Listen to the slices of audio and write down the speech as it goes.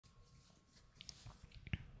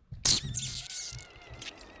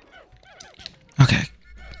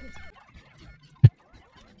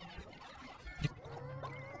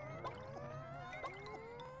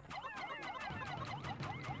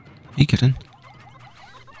hidden.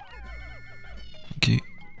 Thank you.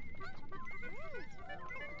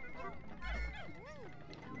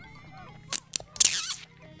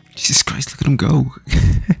 Jesus Christ, look at him go.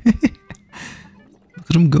 Look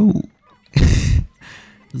at him go.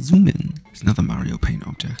 Zoom in. It's another Mario Paint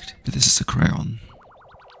object. But this is a crayon.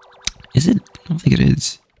 Is it? I don't think it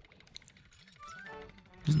is.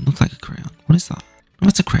 Doesn't look like a crayon. What is that? Oh,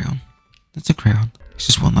 that's a crayon. That's a crayon. It's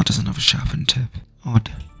just one that doesn't have a sharpened tip.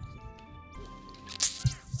 Odd.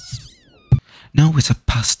 No, it's a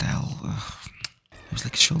pastel. Ugh. I was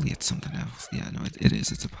like, surely it's something else. Yeah, no, it is.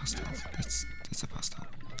 It's a pastel. It's a pastel.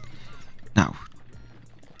 Now,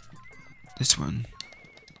 this one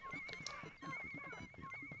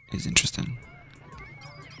is interesting.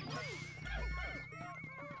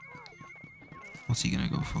 What's he gonna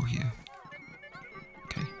go for here?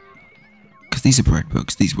 Okay. Because these are bread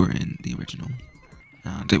bugs. These were in the original.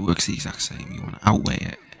 And it works the exact same. You want to outweigh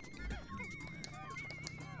it.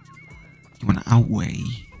 You want to outweigh...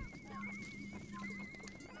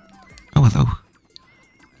 Oh, hello.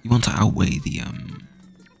 You want to outweigh the,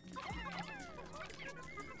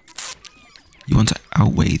 You want to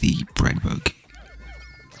outweigh the bread bug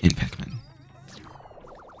in Pikmin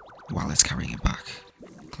while it's carrying it back.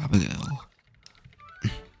 Grab a little.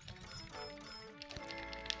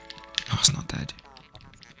 Oh, it's not dead.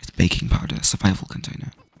 It's baking powder, survival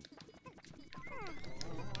container.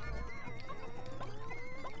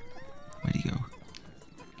 Where'd he go?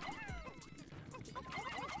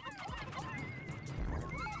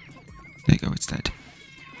 There you go, it's dead.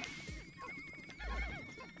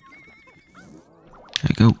 There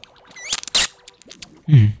you go.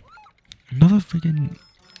 Another friggin'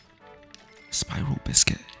 spiral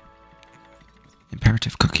biscuit.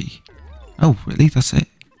 Imperative cookie. Oh, really? That's it?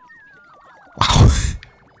 Wow.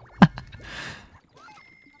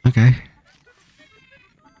 Okay.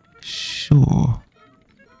 Sure.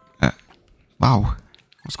 Wow.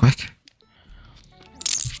 That was quick.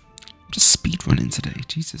 Just speed running today.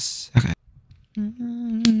 Jesus. Okay.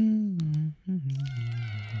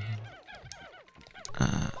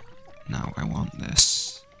 Now I want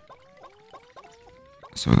this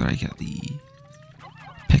so that I get the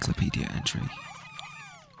Piklopedia entry.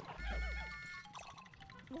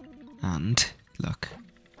 And look,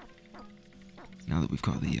 now that we've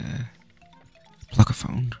got the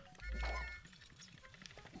pluckaphone,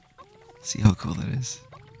 see how cool that is?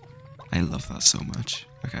 I love that so much.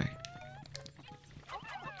 Okay.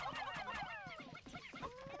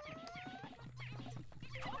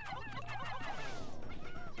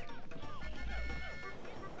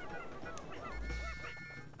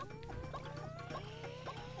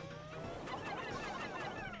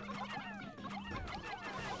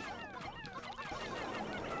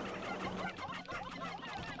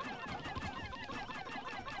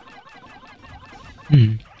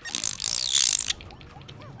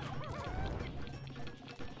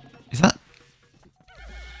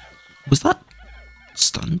 Was that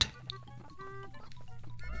stunned?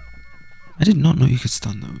 I did not know you could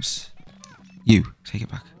stun those. You, take it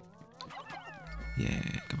back. Yeah,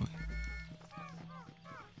 good boy.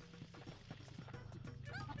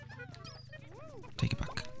 Take it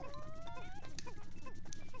back.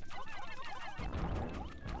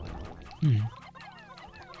 There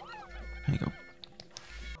you go.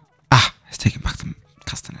 Ah, it's taking back the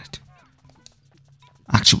castanet.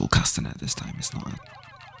 Actual castanet this time. It's not.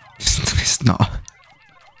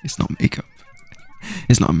 It's not makeup.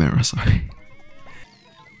 It's not a mirror. Sorry.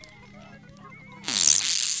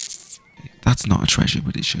 That's not a treasure,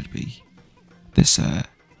 but it should be. This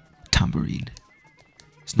tambourine.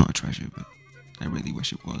 It's not a treasure, but I really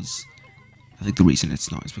wish it was. I think the reason it's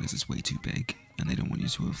not is because it's way too big, and they don't want you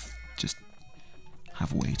to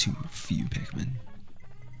have way too few Pikmin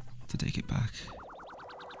to take it back.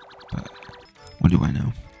 But what do I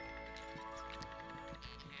know?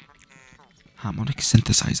 Harmonic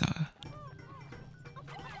synthesizer.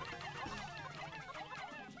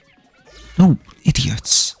 No,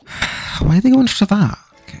 idiots. Why are they going for that?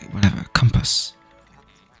 Okay, whatever. Compass.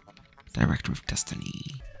 Director of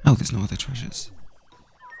Destiny. Oh, there's no other treasures.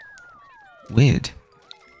 Weird.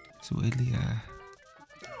 It's weirdly,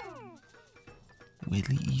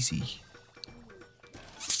 weirdly easy.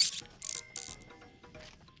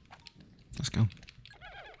 Let's go.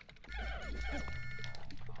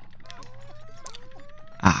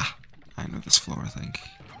 Ah, I know this floor, I think.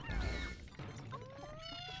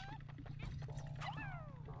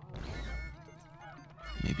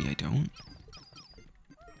 Maybe I don't.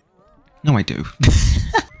 No, I do.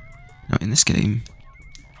 No, in this game...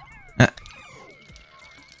 don't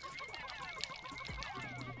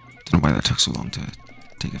know why that took so long to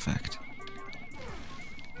take effect.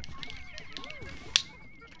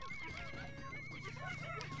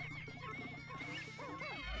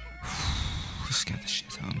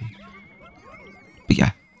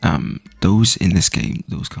 those in this game,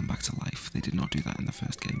 those come back to life. They did not do that in the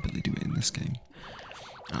first game, but they do it in this game.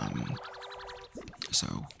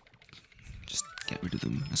 So just get rid of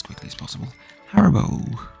them as quickly as possible.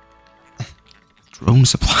 Haribo. Drone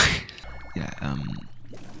supply. Yeah,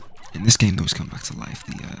 in this game those come back to life,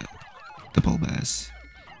 the bull bears.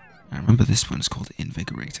 I remember this one is called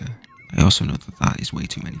Invigorator. I also know that that is way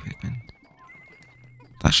too many Pikmin.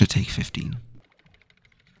 That should take 15.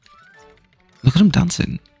 Look at him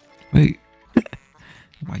dancing. Wait.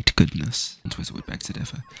 White goodness. On Twitter would beg to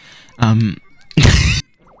differ.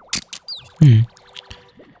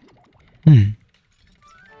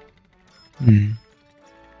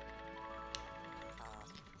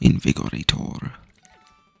 Invigorator.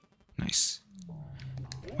 Nice.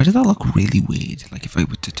 Why did that look really weird? Like if I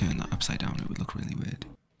were to turn that upside down, it would look really weird.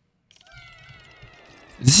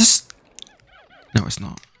 Is this... No, it's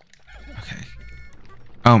not. Okay.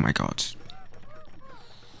 Oh my god.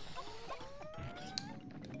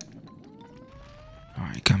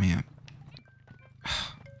 Alright, come here.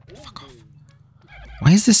 Fuck off.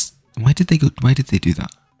 Why is this... Why did they do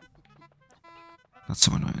that? That's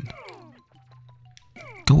so annoying.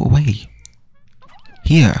 Go away.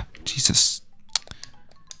 Here. Jesus.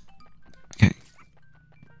 Okay.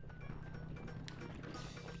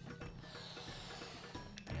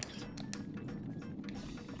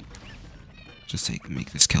 Just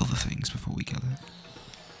make this kill the things before we kill it.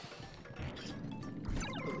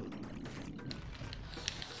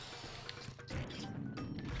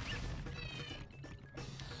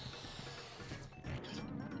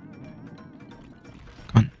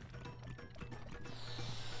 Come on.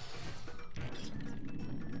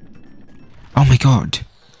 Oh my god.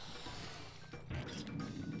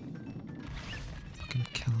 Fucking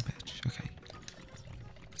kill a bitch. Okay.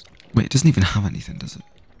 Wait, it doesn't even have anything, does it?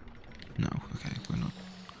 No, okay, we're not.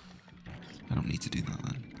 I don't need to do that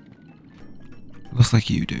then. Looks like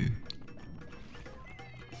you do.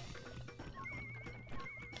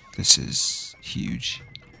 This is huge.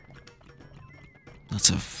 That's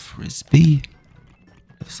a frisbee.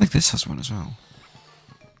 It looks like this has one as well.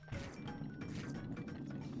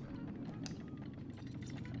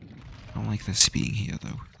 I don't like this being here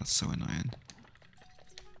though. That's so annoying.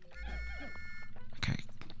 Okay.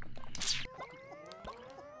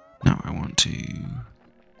 Now I want to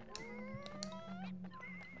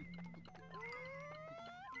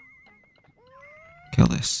kill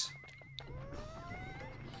this.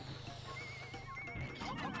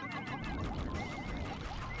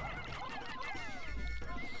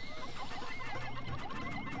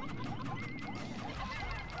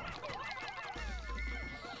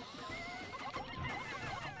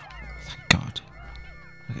 Thank God.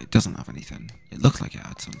 Okay, it doesn't have anything. It looked like it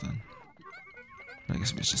had something. But I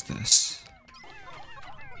guess it was just this.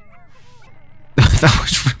 That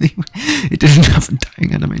was really... It didn't have a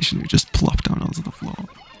dying animation, it just plopped down onto the floor.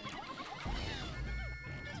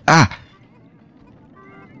 Ah!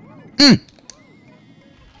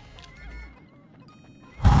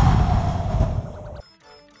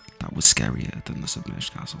 That was scarier than the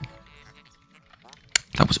submerged castle.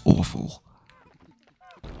 That was awful.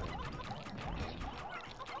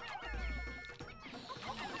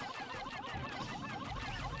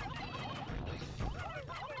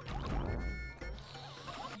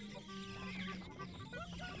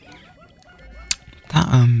 That,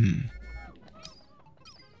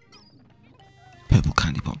 purple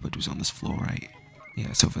candy pop bud was on this floor, right? Yeah,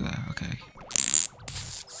 it's over there, okay.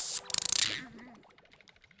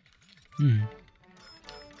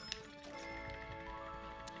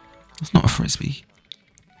 That's not a frisbee.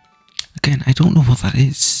 Again, I don't know what that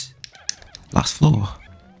is. Last floor.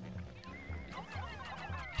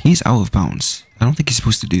 He's out of bounds. I don't think he's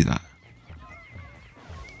supposed to do that.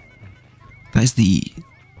 That is the...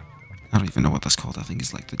 I don't even know what that's called. I think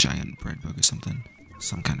it's like the giant bread bug or something.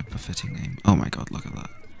 Some kind of befitting name. Oh my god, look at that.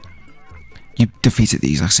 You defeat it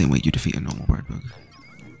the exact same way you defeat a normal bread bug.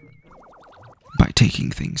 By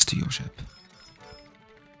taking things to your ship.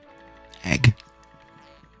 Egg.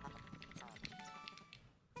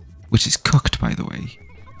 Which is cooked, by the way.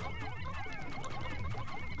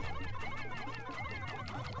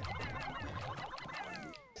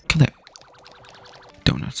 Kill it.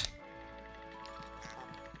 Donut.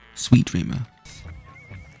 Sweet dreamer.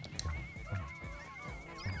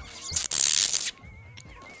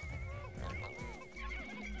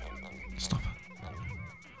 Stop it.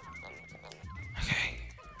 Okay.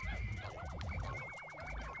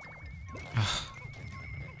 Ugh.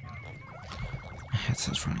 My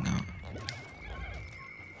headset's running out.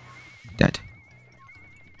 Dead.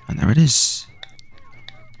 And there it is.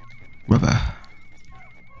 Rubber.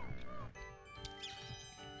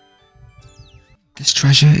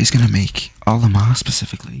 treasure is going to make Olimar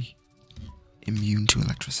specifically immune to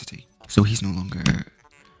electricity. So he's no longer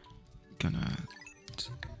gonna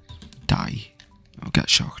die or get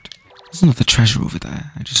shocked. There's another treasure over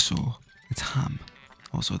there I just saw. It's ham.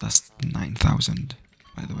 Also, that's 9,000,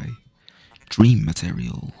 by the way. Dream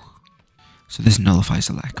material. So this nullifies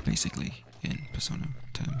elect, basically, in Persona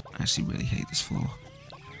term. I actually really hate this floor.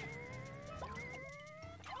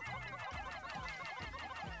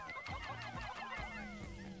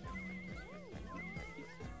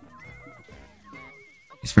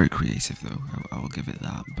 It's very creative though, I will give it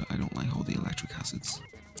that, but I don't like all the electric hazards.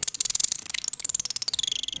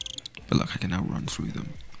 But look, I can now run through them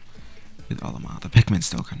with Olimar. The Pikmin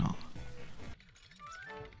still cannot.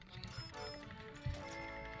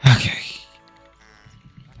 Okay.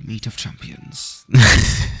 Meet of champions.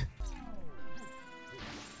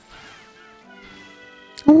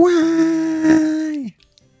 Why?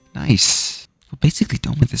 Nice. We're basically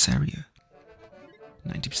done with this area.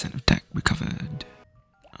 90% of deck recovered.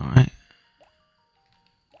 Alright.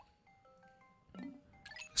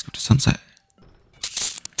 Let's go to sunset.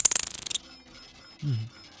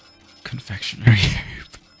 Confectionery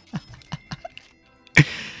herb.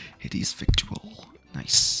 Hideous victual.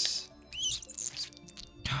 Nice.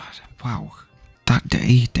 God, wow. That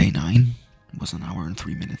day, day 9, was an hour and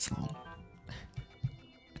 3 minutes long.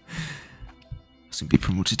 I was going to be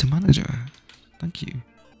promoted to manager. Thank you.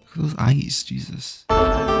 Look at those eyes, Jesus.